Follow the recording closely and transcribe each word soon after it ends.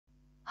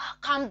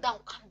calm down,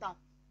 calm down.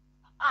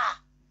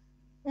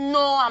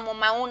 No, I'm on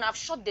my own. I've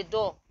shut the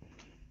door.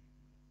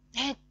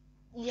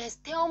 Yes,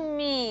 tell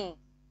me.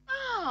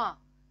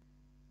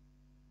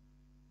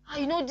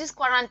 You know this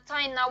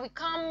quarantine now, we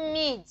can't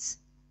meet.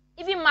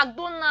 Even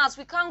McDonald's,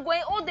 we can't go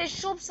in. All the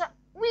shops,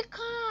 we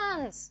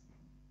can't.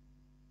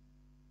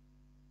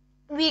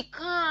 We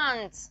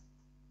can't.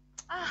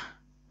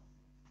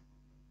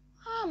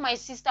 My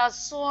sister,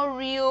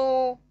 sorry.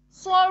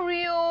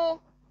 Sorry.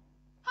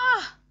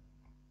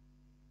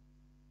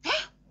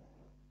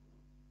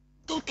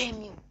 Don't tell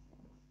me.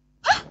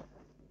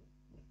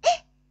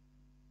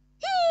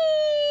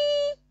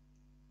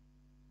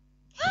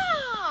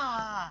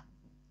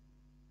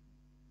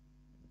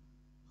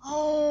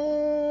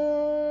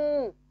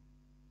 Oh.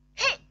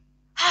 Hey.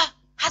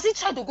 Has he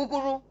tried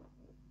ogogoro?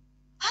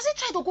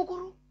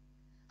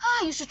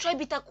 You should try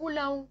bitter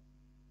cola.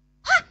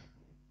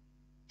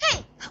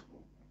 Hey.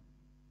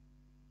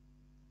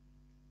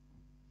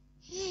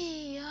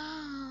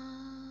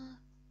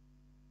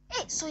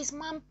 Hey, so his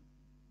man's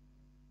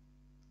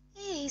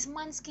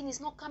skin is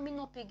not coming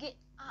up again.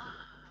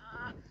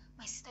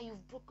 My sister,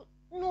 you've broken.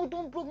 No,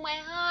 don't break my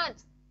heart.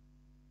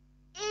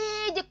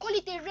 Hey, they call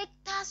it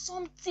erectile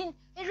something.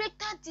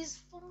 Erectile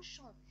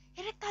dysfunction.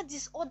 Erectile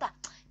disorder.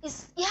 It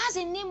has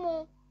a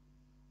name.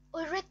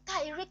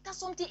 Erectile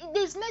something.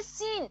 There's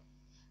medicine.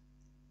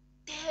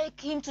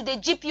 Take him to the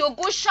GP or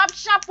go sharp.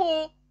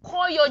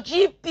 Call your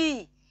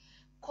GP.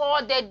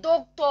 Call the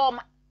doctor.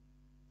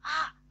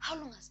 How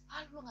long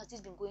has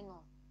this been going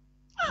on?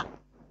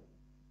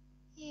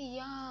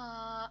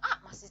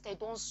 My sister,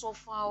 don't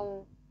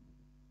suffer.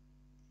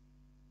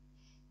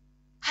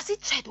 Has he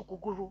tried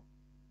ogogoro?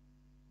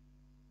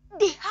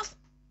 They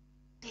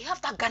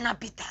have that Ghana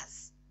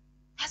bitters.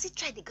 Has he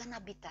tried the Ghana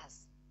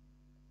bitters?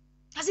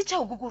 Has he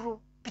tried ogogoro?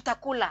 Bitter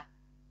cola?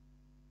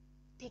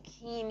 Take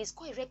him. It's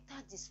called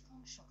erectile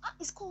dysfunction.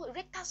 It's called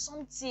erectile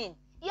something.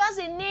 He has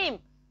a name.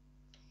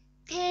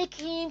 Take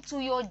him to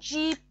your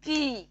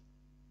GP.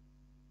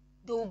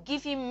 They will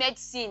give him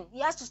medicine. He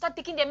has to start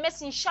taking the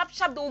medicine sharp.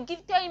 They will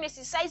tell him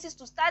exercises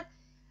to start.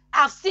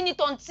 I've seen it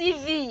on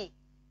TV.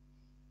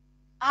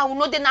 I will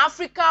know then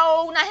Africa.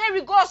 Now here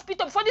we go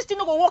hospital before this thing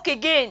no go work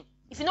again.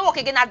 If you no work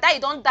again, I die, you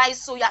don't die,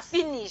 so you are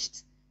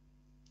finished.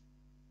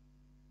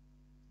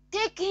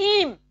 Take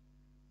him.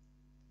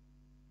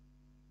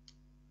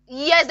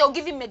 Yes, they'll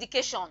give him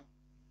medication.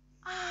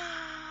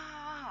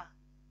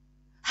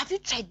 Have you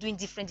tried doing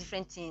different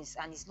things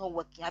and it's not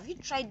working? Have you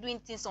tried doing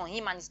things on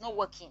him and it's not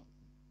working?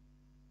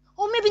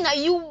 Or maybe now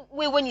you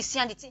when you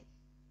see the thing.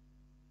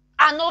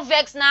 No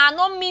vex now.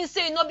 No mean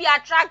say you no be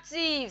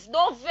attractive.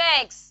 No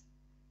vex.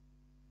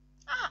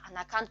 And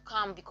I can't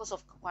come because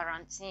of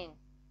quarantine.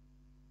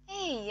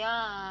 Hey,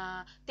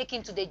 take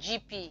him to the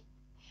GP.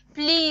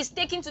 Please,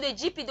 take him to the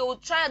GP. They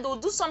will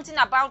do something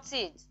about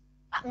it.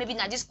 Maybe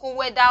now this cold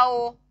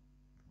weather.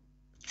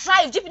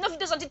 Try if GP not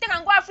do something, take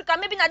and go Africa.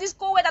 Maybe now this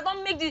cold weather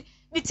don't make the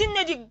thing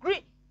the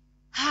green.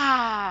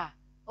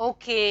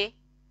 Okay.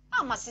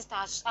 My sister,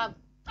 I swear,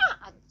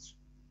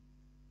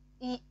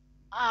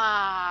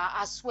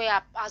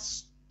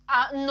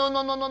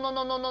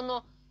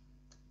 no.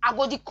 I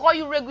go to call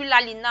you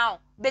regularly now.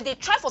 But they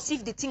try for see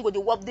if the thing go to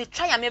work. They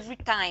try them every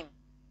time.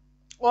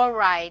 All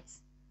right.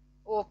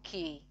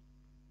 Okay.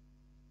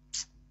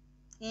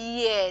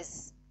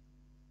 Yes.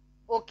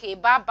 Okay,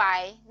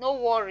 bye-bye. No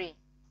worry.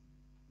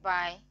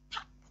 Bye.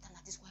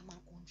 But this white man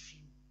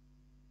country.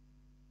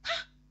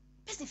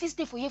 Person if he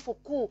stay for here for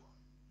cool.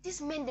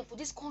 This men them for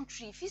this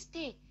country. If he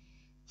stay,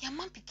 your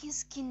man picking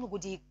skin no go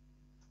dey.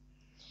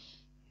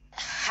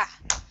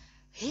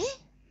 Hey?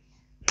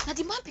 Now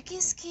the man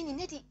picking skin in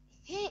the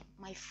hey,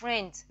 my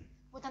friend.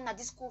 But now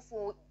this call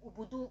for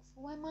Obodo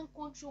for white man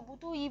country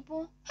Obodo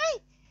Ibo.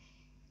 Hey,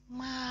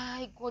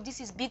 my God, this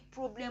is big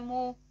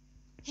problem.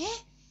 Hey,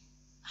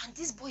 and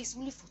this boy is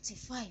only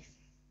 45.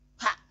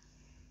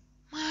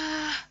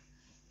 I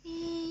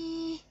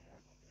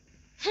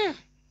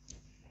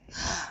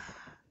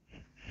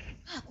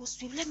go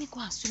swim. Let me go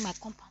and swim my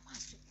compound.